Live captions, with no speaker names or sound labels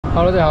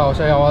Hello， 大家好，我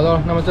是爱夹娃娃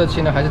的。那么这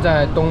期呢，还是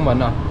在东门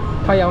啊，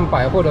太阳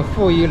百货的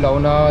负1楼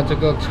呢，这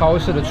个超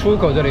市的出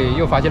口这里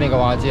又发现了一个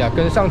娃娃机啊，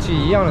跟上期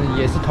一样的，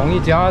也是同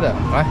一家的。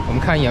来，我们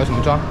看一眼有什么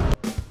抓。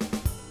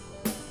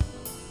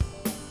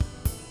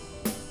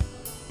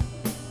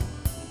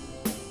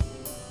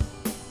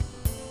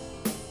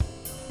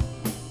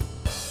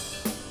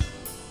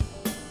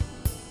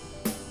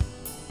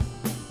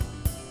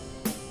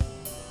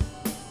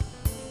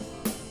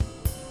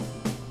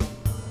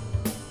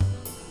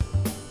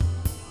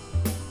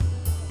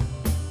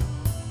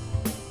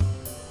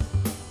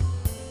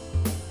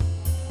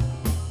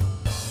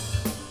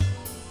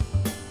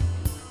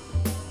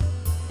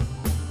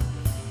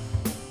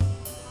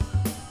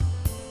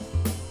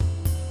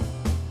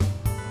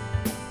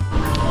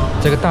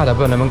 这个大的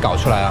不知道能不能搞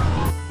出来啊？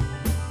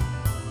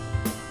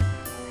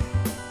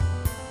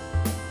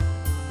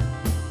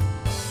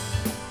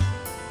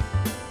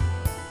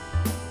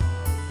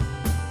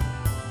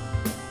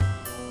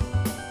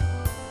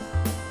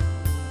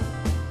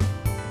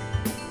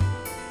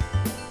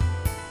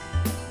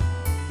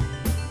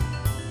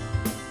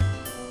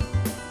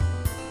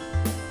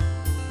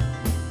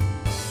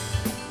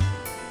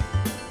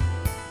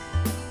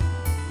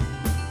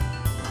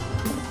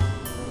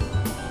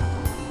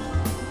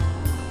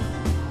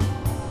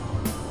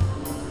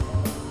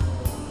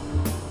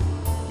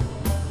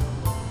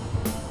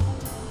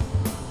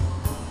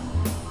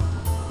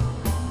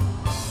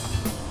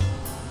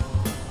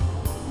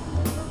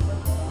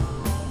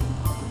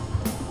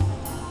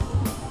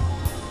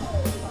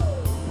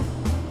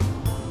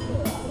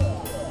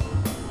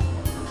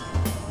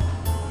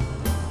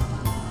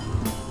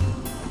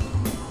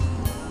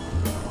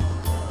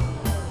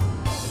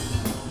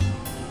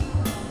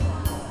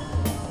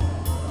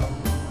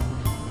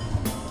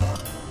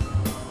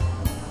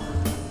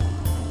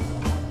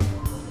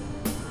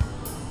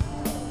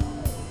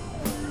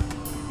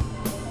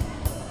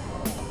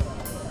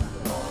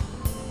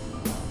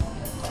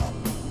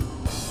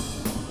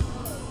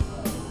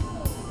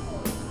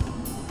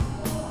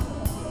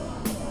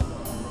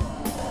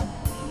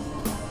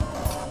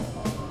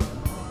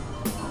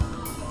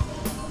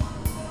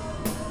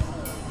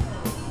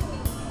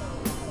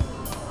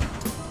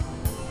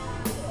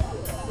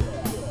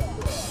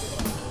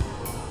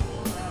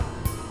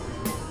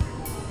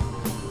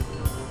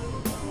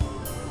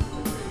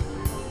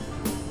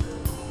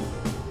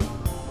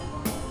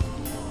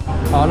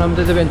好，那么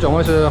在这边总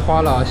共是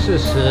花了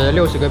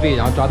60个币，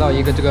然后抓到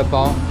一个这个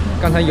包。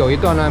刚才有一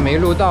段呢没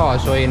录到啊，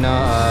所以呢，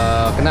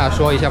跟大家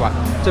说一下吧。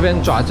这边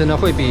爪子呢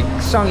会比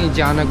上一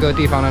家那个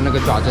地方的那个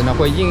爪子呢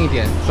会硬一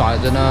点，爪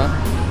子呢，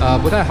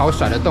不太好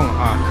甩得动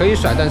啊，可以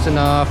甩，但是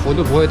呢幅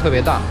度不会特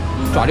别大。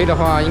爪力的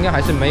话，应该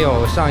还是没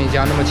有上一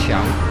家那么强。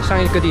上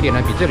一个地点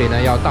呢比这里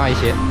呢要大一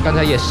些。刚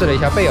才也试了一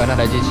下贝尔那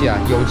台机器啊，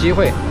有机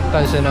会，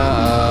但是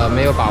呢，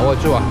没有把握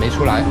住啊，没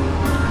出来。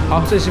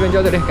好，这期视频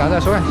就到这里，感谢大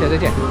家收看，下期再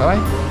见，拜拜。